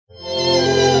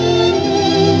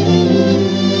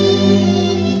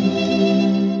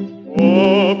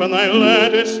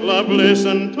lattice, love,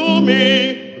 listen to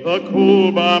me. The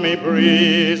cool, balmy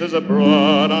breeze is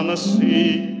abroad on the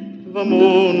sea. The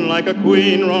moon, like a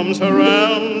queen, roams her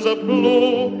realms of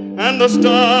blue, and the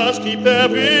stars keep their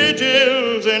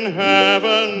vigils in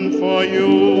heaven for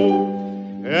you.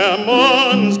 Ere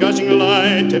morn's gushing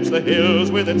light tips the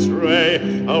hills with its ray,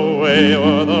 away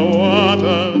o'er the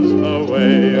waters,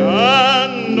 away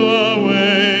and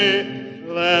away.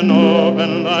 Then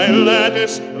open thy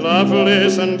lattice, love,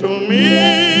 listen to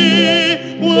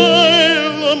me,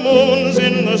 while the moon's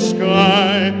in the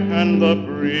sky and the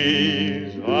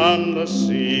breeze on the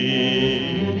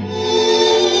sea.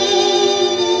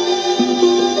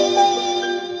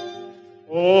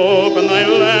 Open thy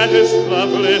lattice, love,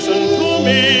 listen to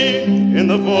me. In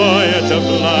the voyage of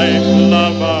life,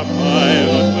 love our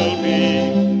pilot will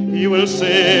be. He will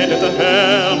sit at the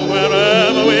helm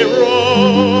wherever we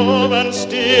rove, and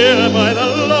steer by the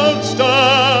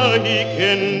lodestar he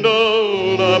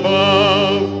kindled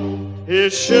above.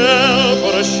 His shell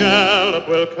for a shallop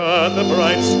will cut the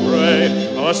bright spray,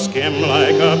 or skim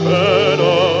like a bird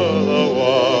o'er the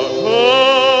water.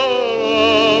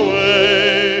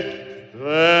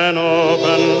 Then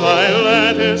open thy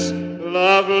lattice,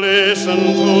 love, listen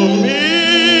to me,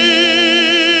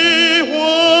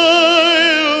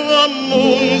 while the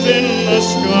moon's in the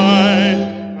sky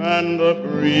and the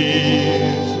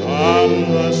breeze on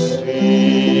the sea.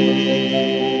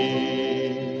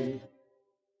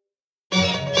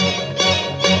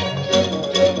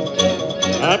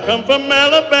 I've come from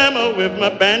Alabama with my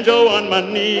banjo on my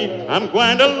knee. I'm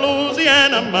going to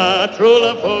Louisiana, my true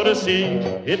love for to see.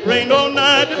 It rained all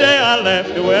night today, I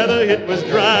left the weather, it was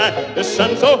dry. The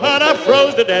sun so hot I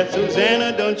froze to death.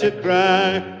 Susanna, don't you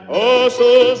cry. Oh,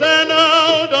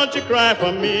 Susanna, don't you cry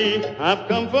for me. I've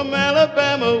come from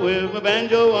Alabama with my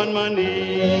banjo on my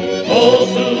knee. Oh,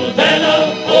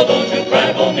 Susanna, oh, don't you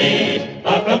cry for me.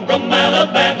 I've come from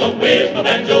Alabama with my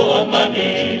banjo on my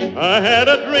knee. I had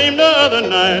a dream the other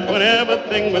night when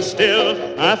everything was still.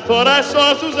 I thought I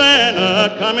saw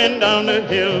Susanna coming down the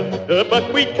hill. The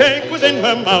buckwheat cake was in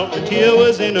her mouth, the tear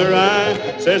was in her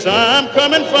eye. Says, I'm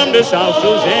coming from the south,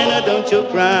 Susanna, don't you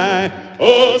cry.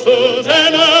 Oh,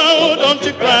 Susanna, don't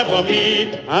you cry for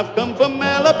me. I've come from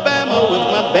Alabama with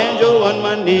my banjo on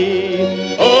my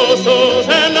knee. Oh,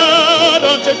 Susanna,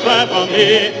 don't you cry for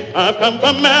me. I've come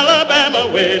from Alabama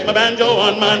with my banjo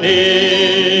on my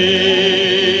knee.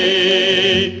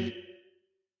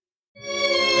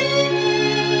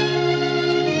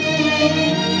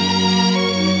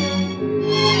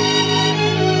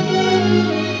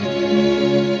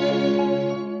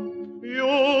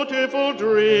 Beautiful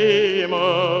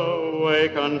dreamer,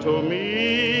 wake unto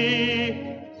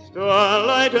me.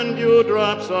 Starlight and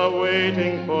dewdrops are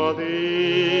waiting for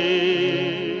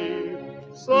thee.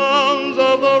 Sounds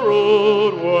of the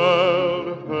rude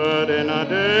world heard in a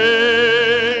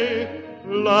day,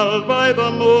 lulled by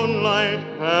the moonlight,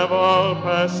 have all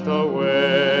passed away.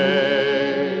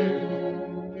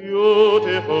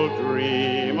 Beautiful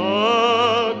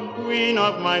dreamer, queen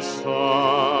of my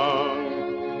song,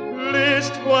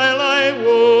 list while I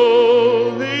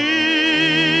woo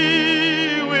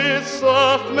thee with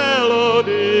soft melody.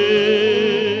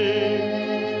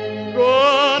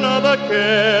 Gone are the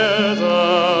cares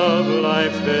of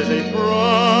life's busy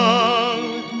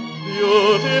throng.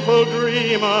 Beautiful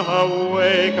dreamer,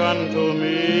 awake unto me.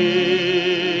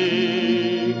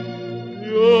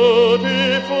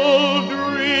 Beautiful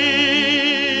dreamer,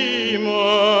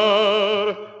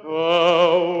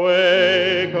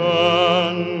 awake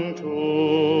unto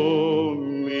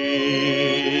me.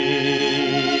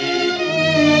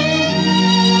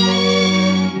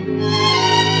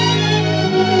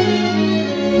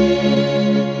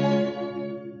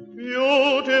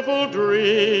 Beautiful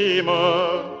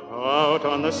dreamer, out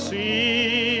on the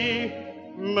sea,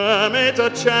 mermaids are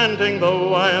chanting the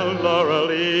wild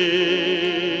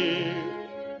laurel-lea.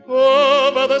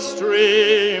 Over the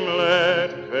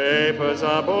streamlet, vapors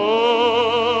are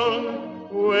born,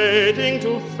 waiting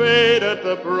to fade at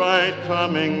the bright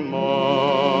coming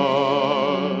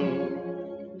morn.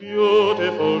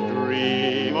 Beautiful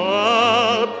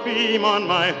dreamer, beam on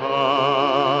my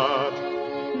heart,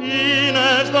 e'en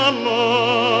as the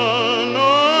morn on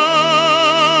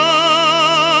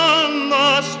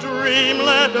the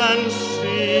streamlet and sea.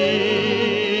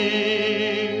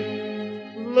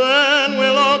 Then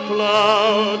will all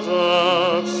clouds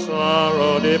of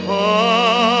sorrow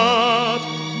depart.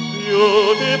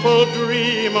 Beautiful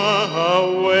dreamer,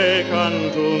 awake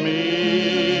unto me.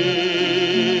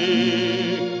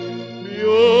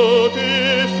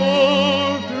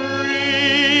 Beautiful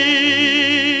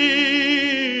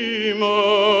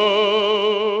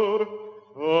dreamer,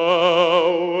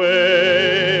 awake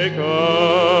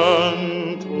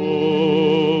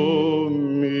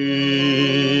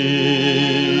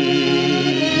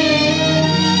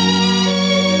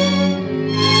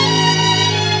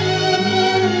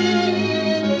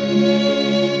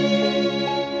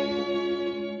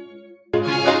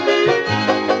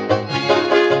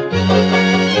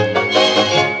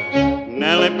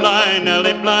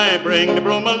Nelly Bly, bring the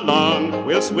broom along.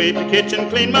 We'll sweep the kitchen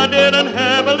clean, my dear, and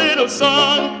have a little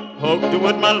song. Poke the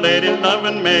wood, my lady love,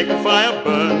 and make the fire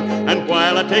burn. And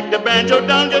while I take the banjo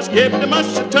down, just give the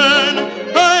mush a turn.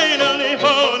 Hi, Nelly,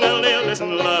 ho, Nelly,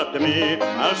 listen, love to me.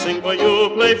 I'll sing for you,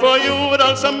 play for you with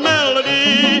all some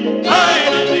melody. Hi,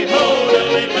 Nelly, ho,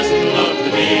 Nelly, listen, love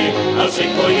to me. I'll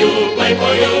sing for you, play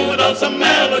for you with all some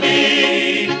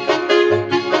melody.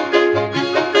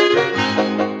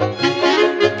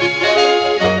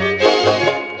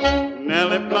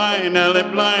 Nelly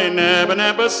Bly, never,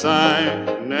 never sigh.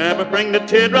 Never bring the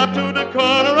teardrop to the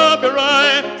corner of your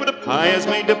eye. For the pie is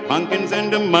made of pumpkins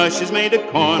and the mush is made of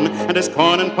corn. And there's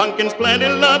corn and pumpkins plenty,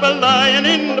 love a lying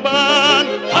in the barn.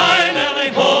 Hi, Nelly,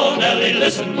 ho, Nelly,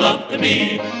 listen, love to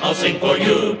me. I'll sing for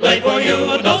you, play for you,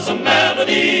 and all some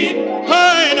melody.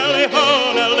 Hi, Nelly,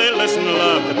 ho, Nelly, listen,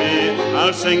 love to me.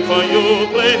 I'll sing for you,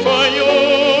 play for you,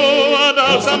 and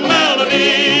all some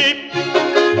melody.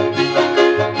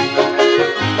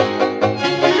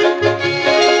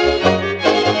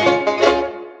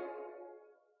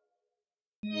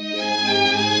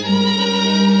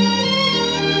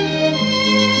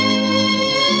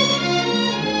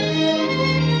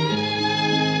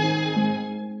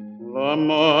 The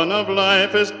morn of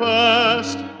life is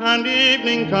past, and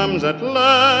evening comes at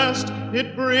last.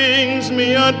 It brings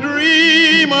me a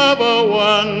dream of a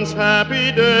once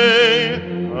happy day,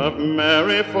 of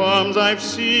merry forms I've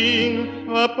seen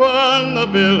upon the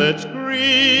village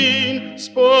green,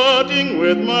 sporting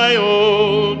with my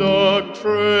old dog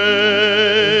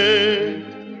Tray.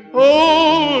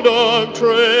 Old dog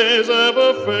Tray's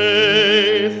ever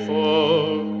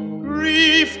faithful,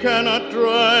 grief cannot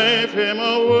drive him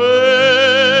away.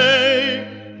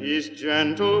 He's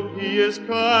gentle, he is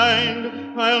kind,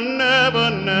 I'll never,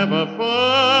 never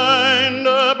find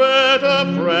a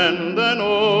better friend than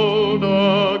old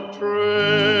dog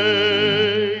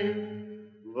Tray.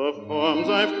 The forms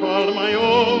I've called my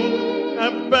own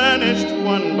have vanished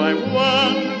one by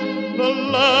one. The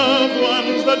loved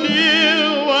ones, the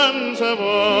dear ones have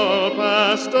all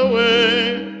passed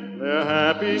away. Their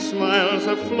happy smiles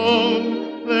have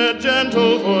flown, their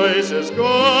gentle voices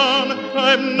gone.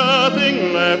 I've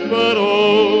nothing left but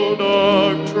old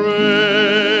dog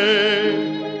Tray.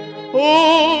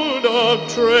 Old dog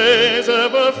Tray's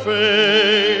ever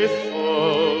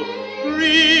faithful,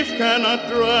 grief cannot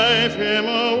drive him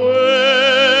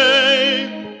away.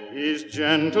 He's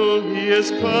gentle, he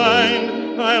is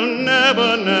kind, I'll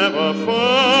never, never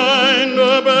find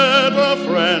a better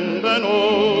friend than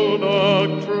old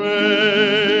dog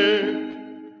Tray.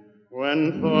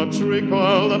 When thoughts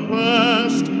recall the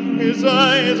past, his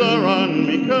eyes are on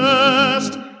me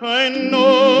cast. I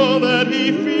know that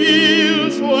he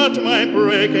feels what my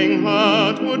breaking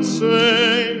heart would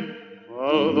say.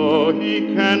 Although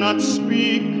he cannot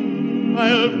speak,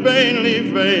 I'll vainly,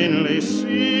 vainly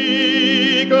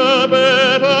seek a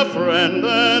better friend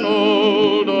than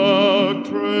old dog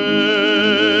Tray.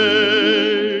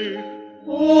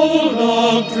 Old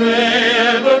dog Tray,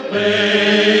 ever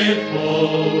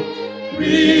faithful,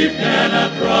 grief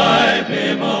cannot drive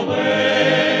him away.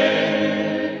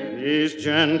 He's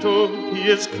gentle, he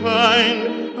is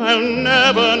kind, I'll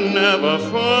never, never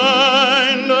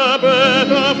find a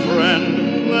better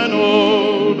friend than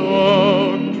old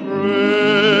dog Tray.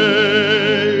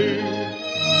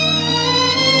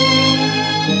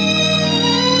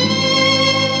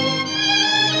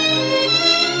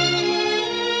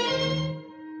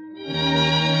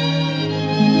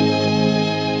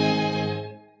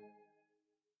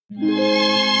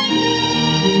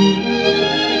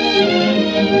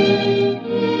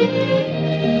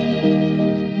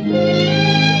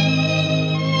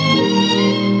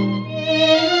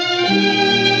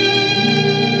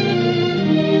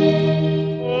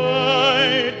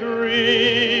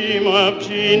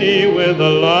 Jeanie with the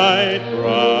light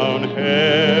brown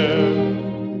hair,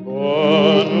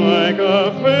 born like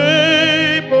a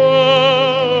vapor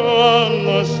on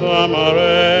the summer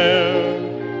air.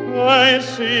 I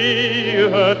see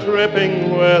her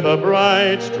tripping where the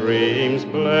bright streams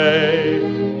play,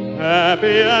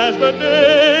 happy as the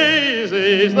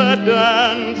daisies that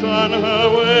dance on her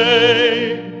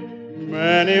way.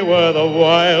 Many were the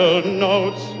wild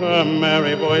notes her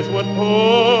merry voice would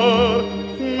pour,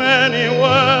 many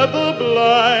were the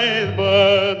blithe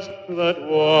birds that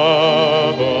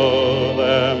warble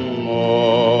them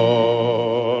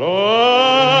more.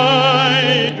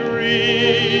 I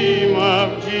dream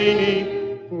of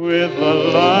Jeanie with the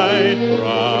light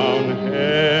brown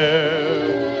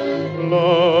hair,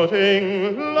 floating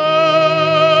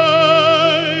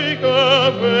like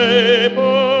a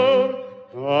vapor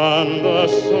on the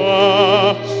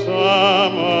soft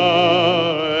summer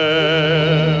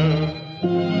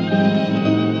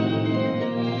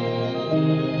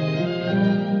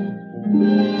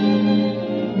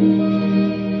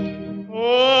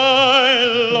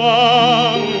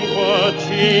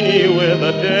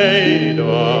day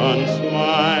dawn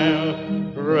smile,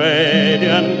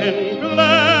 radiant in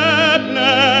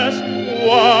gladness,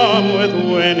 warm with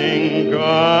winning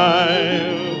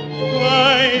guile. I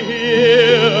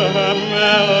hear her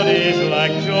melodies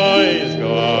like joys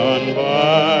gone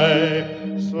by,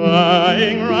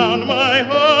 sighing round my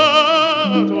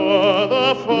heart o'er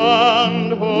the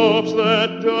fond hopes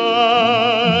that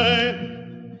die,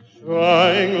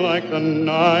 sighing like the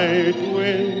night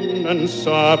wind and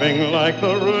sobbing like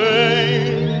the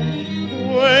rain,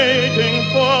 waiting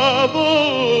for the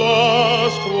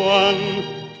lost one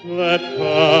that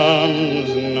comes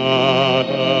not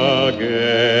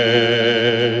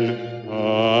again.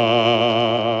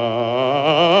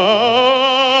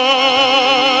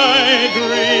 I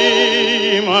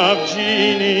dream of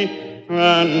Jeanie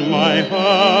and my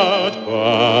heart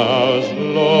bows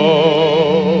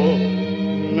low,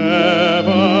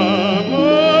 never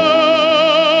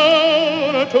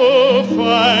more to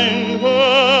find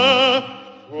her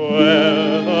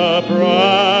where the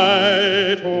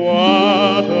bright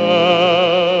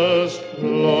waters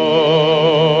flow.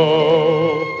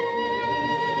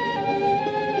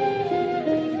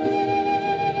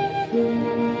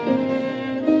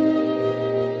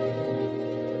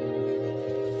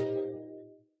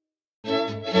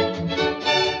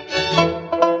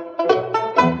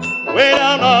 Way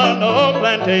down on the whole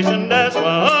plantation, that's where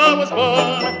I was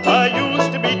born. I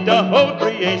used to beat the whole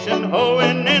creation,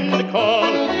 hoeing in the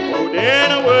corn. Oh,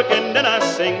 then I work and then I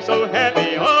sing, so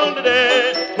happy all the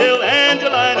day, till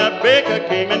Angelina Baker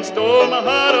came and stole my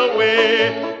heart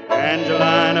away.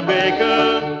 Angelina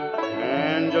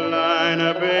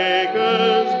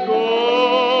Baker's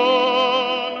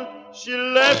gone. She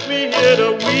left me here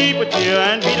to weep a tear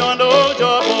and beat on the old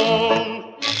jawbone.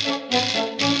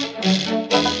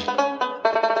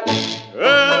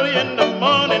 Early in the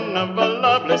morning of a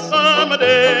lovely summer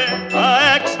day,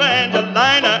 I asked for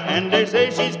Angelina and they say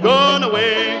she's gone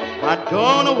away. I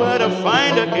don't know where to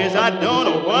find her, 'cause I don't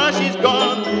know why she's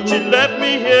gone. She left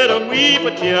me here to weep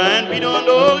a tear and beat on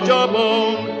the old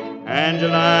jawbone.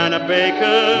 Angelina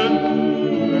Baker's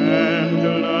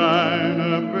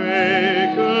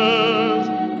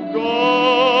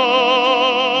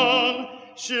gone.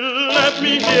 She left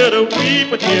me here to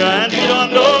weep a tear and beat on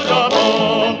the old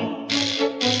jawbone.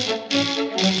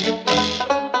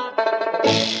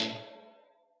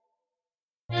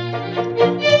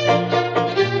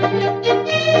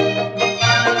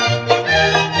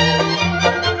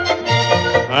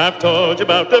 I've told you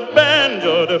about the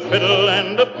banjo, the fiddle,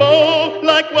 and the bow,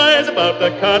 likewise about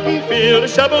the cotton field, the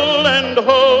shovel, and the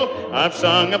hoe. I've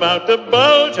sung about the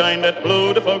bulgine that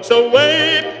blew the folks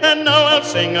away, and now I'll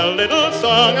sing a little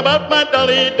song about my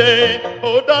Dolly Day.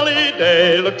 Oh, Dolly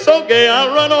Day looks so gay,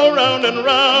 I'll run all round and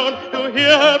round to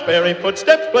hear her fairy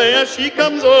footsteps play as she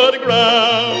comes o'er the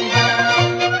ground.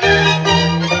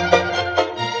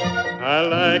 I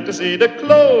like to see the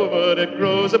clover that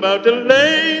grows about the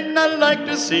lane. I like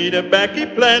to see the backy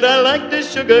plant. I like the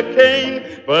sugar cane.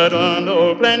 But on the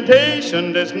old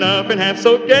plantation, there's nothing half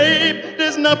so gay.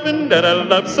 There's nothing that I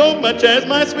love so much as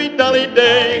my sweet Dolly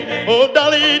Day. Oh,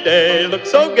 Dolly Day looks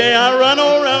so gay, I run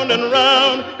all round and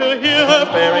round to hear her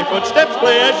fairy footsteps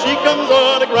play as she comes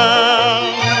o'er the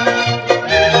ground.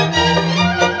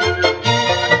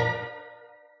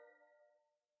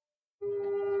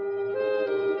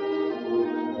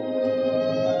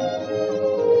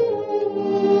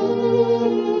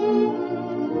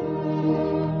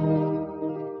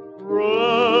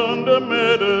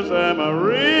 Am a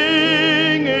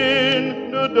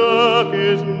ringing the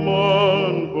darkest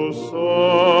mournful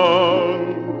song,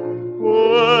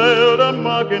 while the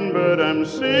mockingbird I'm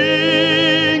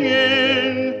singing,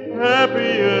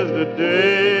 happy as the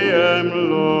day I'm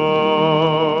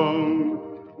long.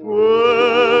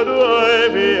 Where the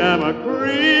ivy am a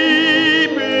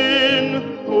creeping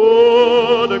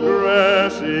o'er the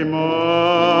grassy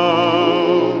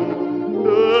mound,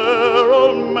 there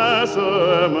old Massa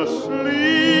am a sleeping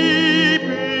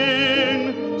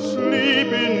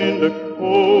in the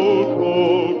cold,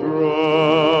 cold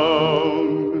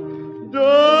ground.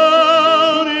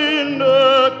 Down in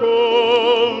the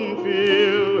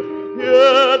cornfield,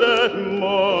 hear that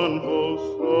mournful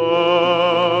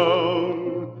sound.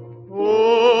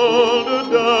 All the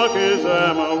darkest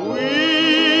am a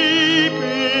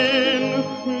weeping,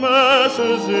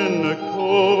 Massa's in the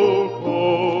cold,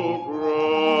 cold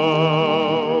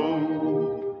ground.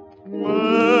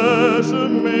 Massa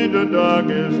made the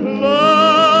darkest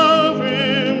love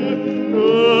him,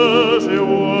 'cause he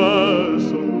was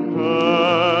so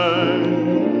kind.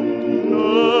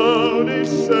 Now they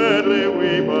sadly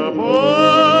weep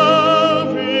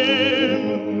above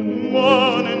him,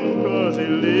 mourning 'cause he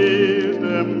leaves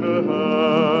them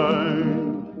behind.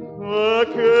 I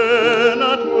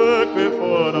cannot work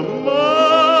before tomorrow,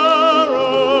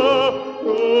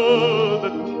 oh, the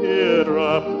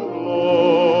teardrop flow.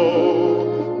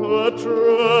 I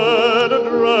try to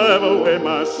drive away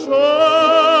my sorrow,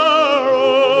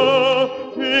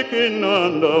 picking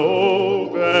on the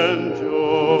old banjo.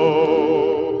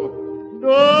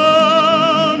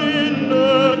 Down in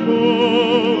the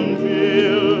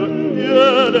cornfield,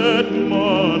 hear that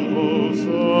mournful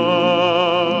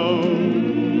song.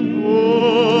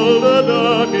 All the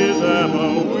darkies am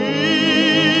a-weeping,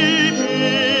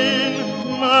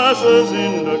 Massa's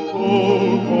in the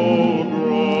cold, cold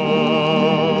ground.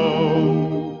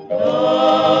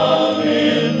 Down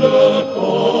in the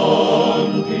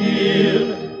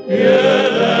cornfield, hear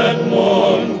that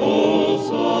mournful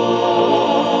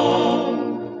song.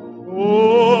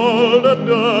 All the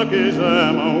darkies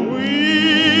am a-weeping,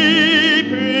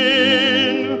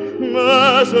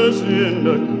 Massa's in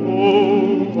the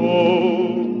cold,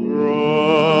 cold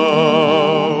ground.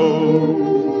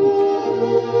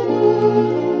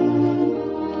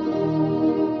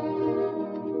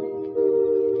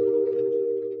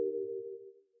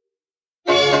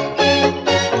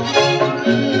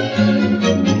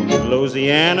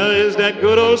 Louisiana is that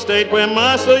good old state where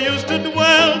Massa used to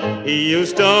dwell. He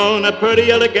used to own a pretty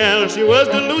yellow gal. She was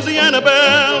the Louisiana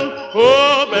Belle.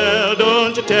 Oh, Belle,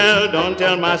 don't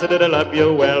tell Massa that I love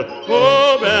you well.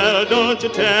 Oh, Belle, don't you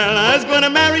tell, I was gonna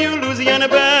marry you, Louisiana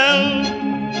Belle.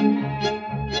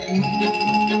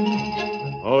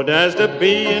 Oh, there's the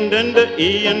B and then the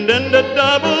E and then the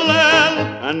double L.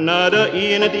 Another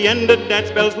E and at the end of that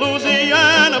spells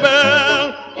Louisiana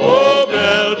Belle. Oh,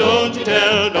 Belle, don't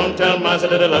tell Massa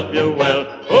that I love you well.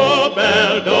 Oh,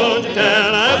 Belle, don't you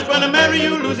tell, I was gonna marry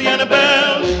you, Louisiana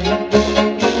Belle.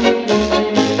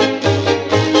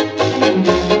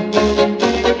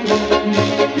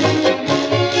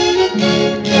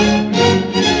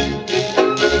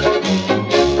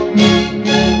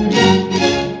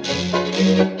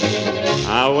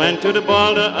 I went to the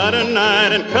ball the other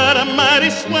night and cut a mighty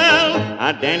swell.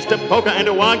 I danced a polka and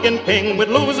a walking ping with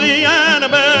Louisiana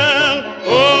Belle.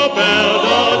 Oh, Belle,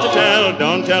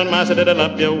 don't tell Massa that I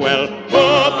love you well.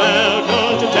 Oh, Belle,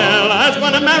 don't you tell, I just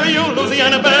want to marry you,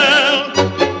 Louisiana Belle.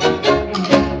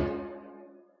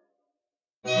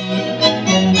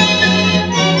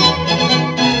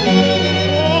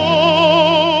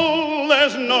 Oh,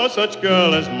 there's no such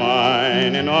girl as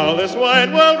mine in all this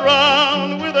wide world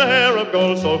round, with a hair of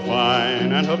gold so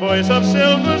fine and her voice of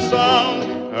silver sound.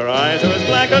 Her eyes are as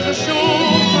black as a shoe,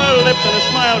 her lips and a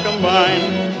smile combine,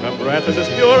 her breath is as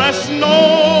pure as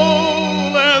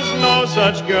snow. There's no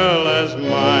such girl as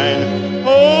mine.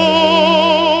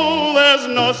 Oh, there's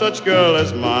no such girl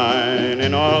as mine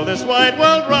in all this wide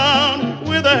world round,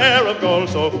 with a hair of gold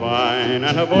so fine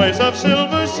and her voice of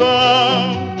silver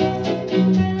sound.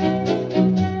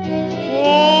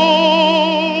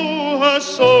 Oh, her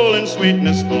soul in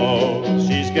sweetness flows,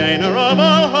 she's gainer of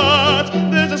our hearts.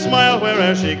 There's a smile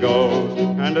wherever she goes,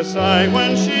 and a sigh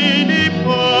when she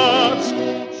departs.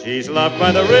 She's loved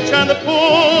by the rich and the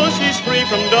poor, she's free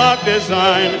from dark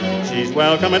design, she's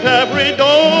welcome at every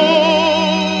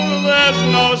door. There's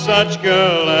no such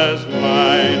girl as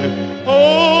mine.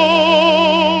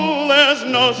 Oh, there's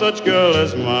no such girl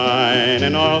as mine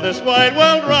in all this wide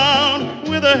world round,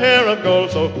 with a hair of gold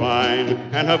so fine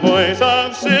and her voice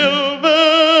of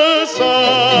silver sound.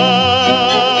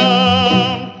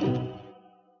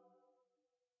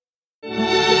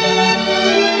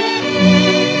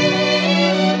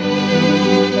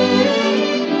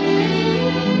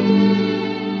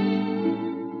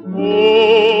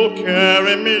 Oh,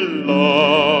 carry me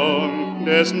long,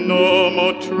 there's no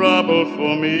more trouble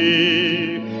for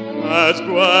me. I was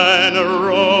going to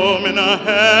roam in a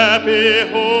happy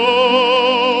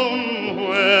home,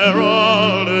 where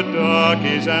all the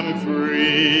darkies am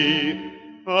free.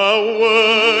 I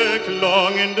worked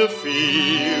long in the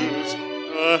fields,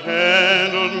 I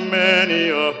handled many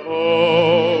a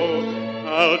hoe.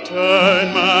 I'll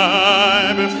turn my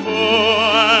eye before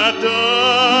I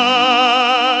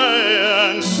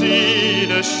die and see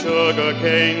the sugar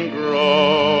cane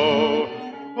grow.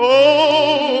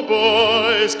 Oh,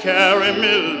 boys, carry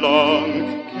me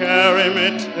long, carry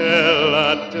me till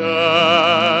I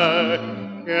die.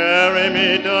 Carry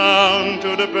me down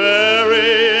to the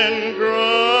burying ground.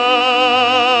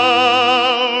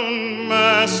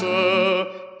 Massa,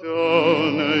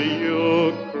 don't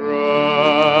you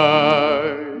cry.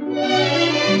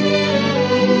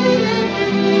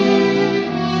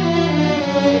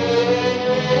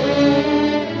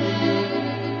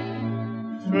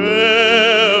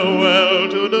 Farewell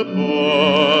to the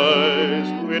boys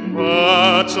with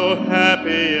hearts so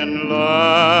happy and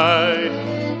light.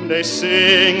 They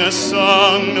sing a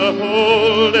song the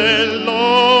whole day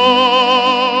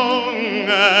long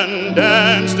and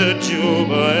dance the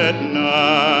juba at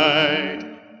night.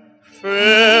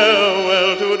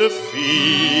 Farewell to the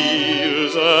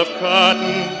fields of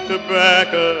cotton,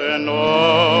 tobacco, and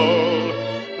all,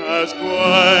 as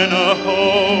gwine a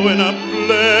hoe in a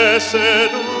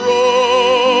blessed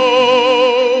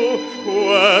row,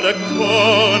 where the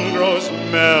corn grows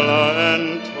mellow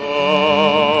and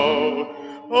tall.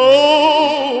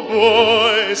 Oh,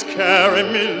 boys, carry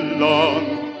me long,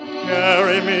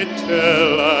 carry me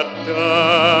till I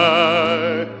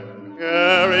die.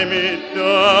 Carry me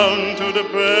down to the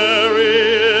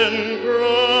burying ground.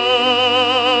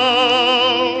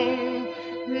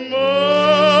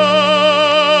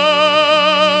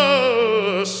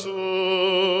 Massa,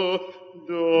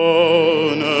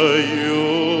 don't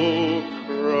you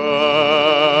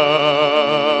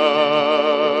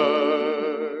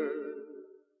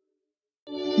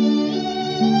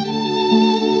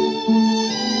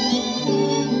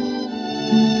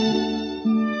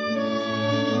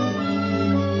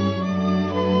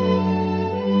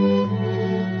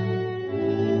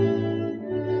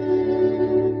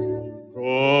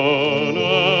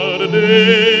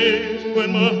days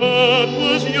when my heart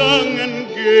was young and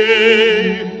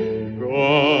gay.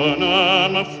 Gone are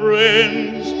my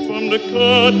friends from the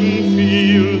cotton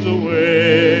fields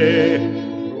away.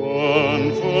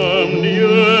 Gone from the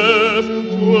earth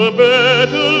to a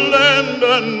better land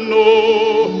I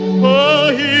know.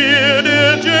 I hear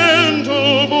their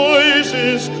gentle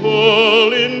voices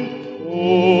calling,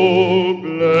 "Old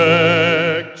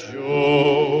Black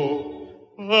Joe."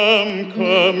 I'm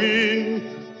coming,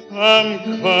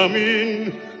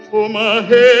 for my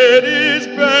head is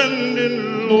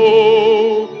bending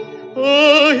low.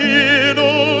 I hear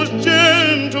those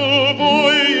gentle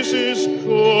voices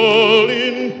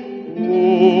calling,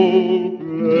 "Oh,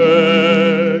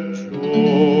 Black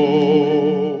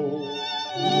Joe."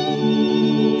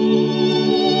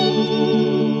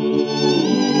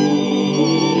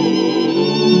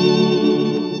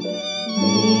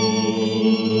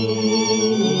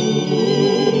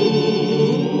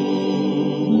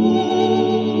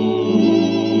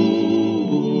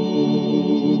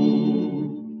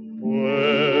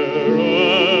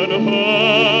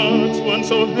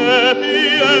 So happy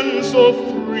and so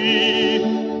free,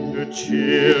 the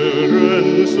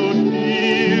children so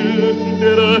dear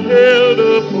that I held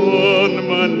upon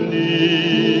my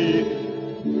knee.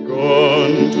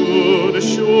 Gone to the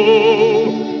shore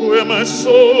where my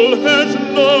soul has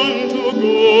longed to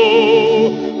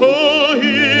go. Oh,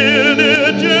 hear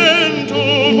their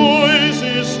gentle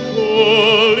voices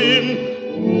calling,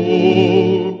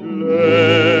 "Oh,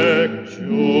 Black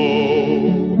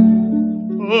Joe."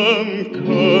 I'm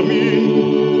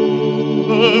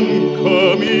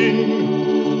coming,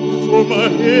 for my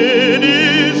head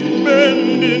is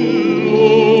bending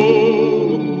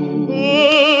low.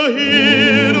 I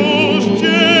hear those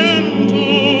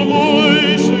gentle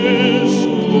voices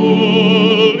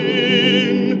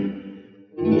calling,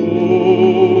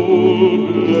 "Oh,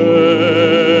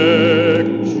 Black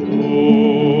Joe."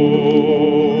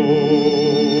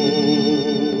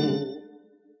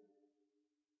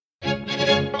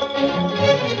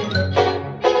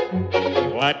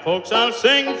 White folks, I'll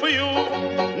sing for you,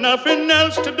 nothing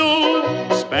else to do.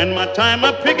 Spend my time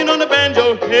a picking on the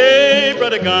banjo. Hey,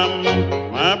 Brudder Gum,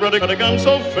 my brother Gum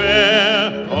so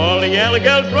fair. All the yellow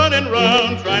gals running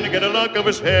round, trying to get a lock of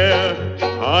his hair.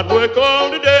 Hard work all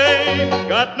the day,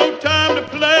 got no time to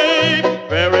play.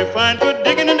 Very fine for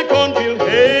digging in the cornfield.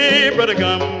 Hey, Brudder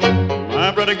Gum,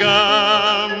 my brother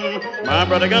Gum, my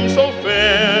brother Gum so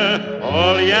fair.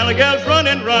 All the yellow gals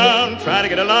running round, trying to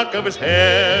get a lock of his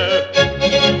hair.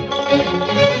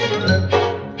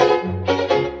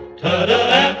 T'other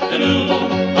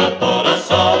afternoon, I thought I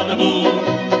saw the moon.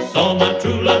 Saw my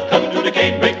true love coming through the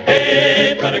canebrake.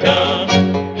 Hey, Brudder Gum,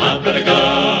 my brother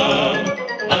Gum,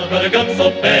 my brother Gum so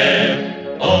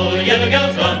fair. All the yellow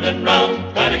gals running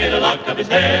round, trying to get a lock of his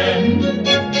hair.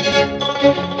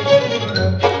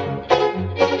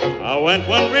 I went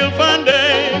one real fine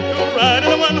day to ride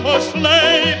in a one-horse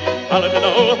sleigh. Hollered to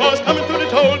the old horse coming through the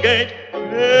toll gate.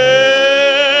 Hey,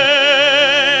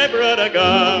 Brudder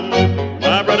Gum,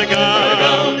 my brother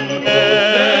Gum,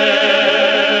 hey.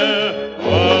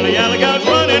 All the yellow gals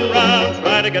running round,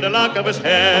 trying to get a lock of his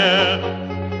hair.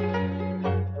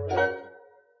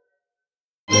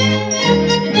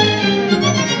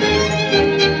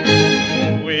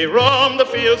 We roamed the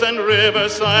fields and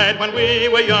riverside when we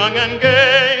were young and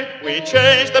gay. We We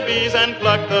chase the bees and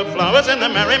pluck the flowers in the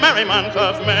merry, merry month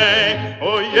of May.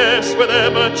 Oh yes, with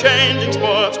ever-changing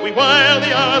sports we while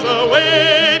the hours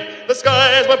away. The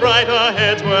skies were bright, our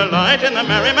heads were light in the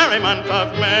merry, merry month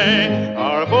of May.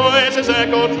 Our voices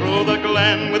echoed through the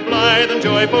glen with blithe and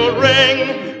joyful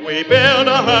ring. We built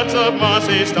our huts of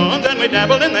mossy stones and we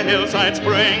dabbled in the hillside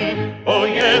spring. Oh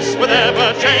yes, with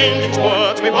ever-changing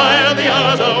sports we while the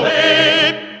hours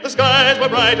away. The skies were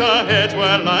bright, our heads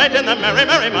were light in the merry,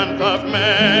 merry month of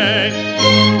May.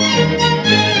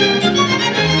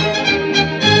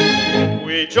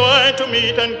 We joyed to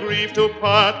meet and grieved to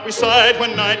part. We sighed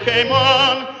when night came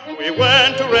on. We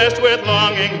went to rest with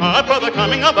longing heart for the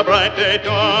coming of the bright day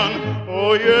dawn.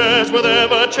 Oh yes, with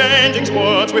ever-changing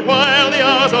sports we while the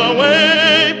hours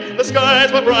away. The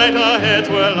skies were bright, our heads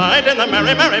were light in the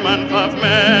merry, merry month of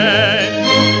May.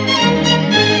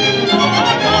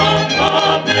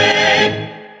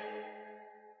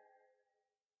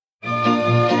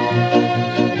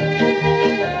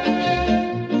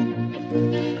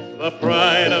 The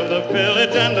pride of the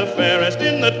village and the fairest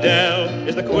in the dell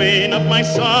is the queen of my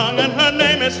song, and her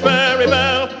name is Fairy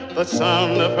Belle. The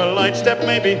sound of her light step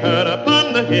may be heard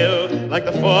upon the hill, like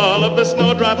the fall of the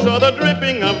snowdrops or the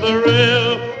dripping of the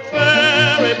rill.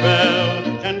 Fairy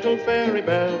Belle, gentle Fairy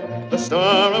Belle, the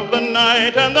star of the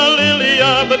night and the lily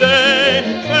of the day.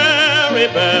 Fairy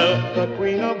Belle, the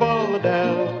queen of all the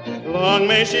dell, long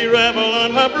may she revel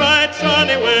on her bright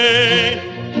sunny way.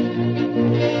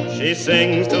 She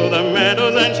sings to the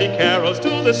meadows and she carols to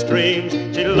the streams.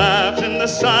 She laughs in the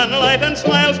sunlight and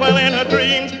smiles while in her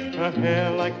dreams. Her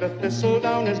hair like the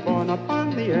thistledown is borne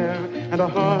upon the air, and her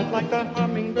heart like the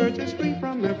hummingbird is free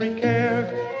from every care.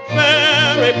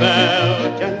 Fairy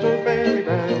Belle, gentle Fairy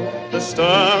Belle, the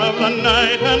star of the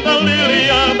night and the lily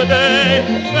of the day.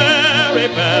 Fairy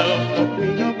Belle, the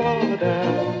queen of all the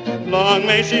dell, long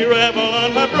may she revel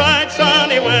on her bright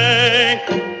sunny way.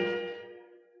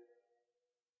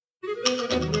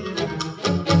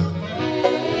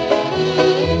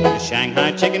 The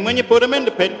Shanghai chicken, when you put him in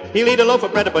the pit, he'll eat a loaf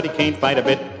of bread, but he can't fight a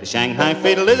bit. The Shanghai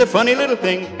fiddle is a funny little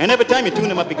thing, and every time you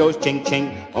tune him up, he goes ching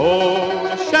ching. Oh,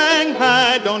 the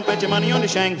Shanghai, don't bet your money on the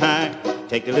Shanghai.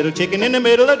 Take the little chicken in the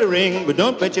middle of the ring, but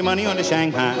don't bet your money on the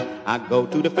Shanghai. I go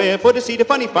to the fair for to see the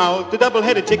funny fowls, the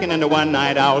double-headed chicken and the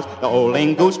one-eyed owls. The old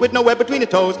lame goose with no web between the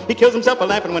toes, he kills himself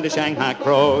a-laughing when the Shanghai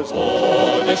crows.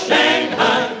 Oh, the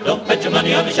Shanghai, don't bet your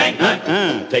money on the Shanghai.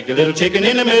 Take the little chicken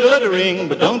in the middle of the ring,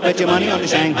 but don't bet your money on the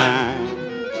Shanghai.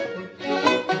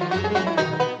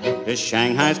 This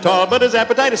Shanghai's tall, but his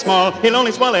appetite is small. He'll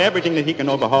only swallow everything that he can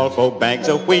overhaul. 4 bags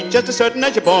of wheat, just as certain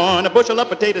as you're born, a bushel of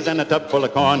potatoes and a tub full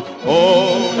of corn.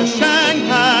 Oh, the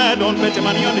Shanghai, don't bet your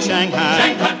money on the Shanghai.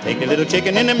 Shanghai. Take the little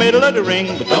chicken in the middle of the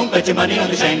ring, but don't bet your money on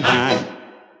the Shanghai.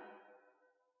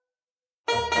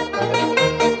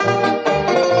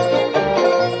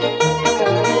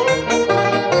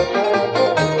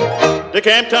 The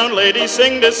Camptown ladies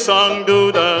sing this song,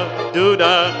 doo-da,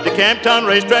 doo-da. The Camptown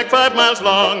racetrack 5 miles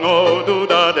long, oh,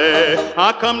 doo-da day.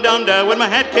 I come down there with my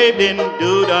hat caved in,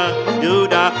 doo-da,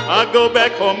 doo-da. I go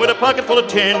back home with a pocket full of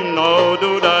tin, oh,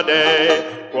 doo-da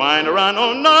day. Gwine around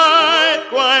all night,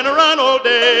 gwine around all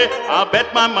day. I'll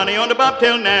bet my money on the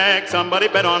bobtail nag, somebody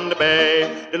bet on the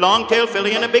bay. The long-tailed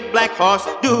filly and a big black horse,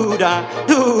 doo-da,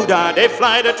 doo-da. They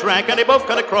fly the track and they both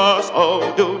cut across,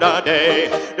 oh, doo-da day.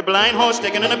 The blind horse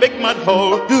sticking in a big mud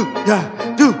hole,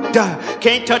 doo-da, doo-da.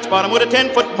 Can't touch bottom with a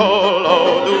 10-foot pole,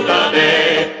 oh, doo-da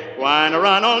day. Gwine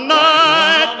around all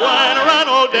night, gwine around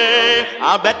all day.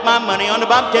 I'll bet my money on the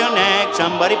bobtail nag,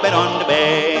 somebody bet on the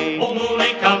bay. Old Moo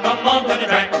ain't come on to the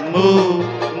track. Moo,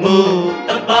 moo.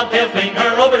 The bobtail fling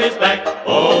her over his back.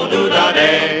 Oh,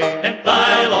 do-da-day. Then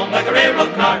fly along like a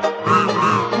railroad car.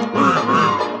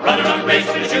 Run around, race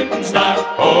with a shooting star.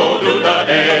 Oh,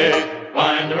 do-da-day.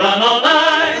 Wind around all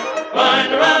night,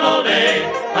 wind around all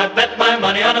day. I bet my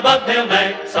money on a bobtail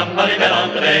nag, somebody bet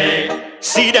on the bay.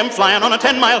 See them flying on a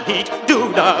 10-mile heat,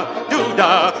 doo-da,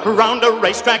 doo-da, round the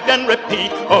racetrack then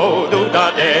repeat, oh, doo-da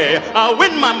day. I'll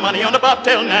win my money on the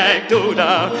bobtail nag,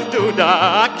 doo-da,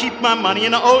 doo-da. I keep my money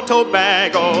in an old tote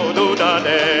bag, oh, doo-da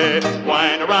day.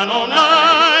 Wind around all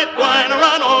night, wind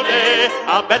around all day.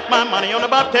 I'll bet my money on the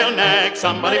bobtail nag,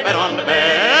 somebody bet on the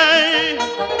bay.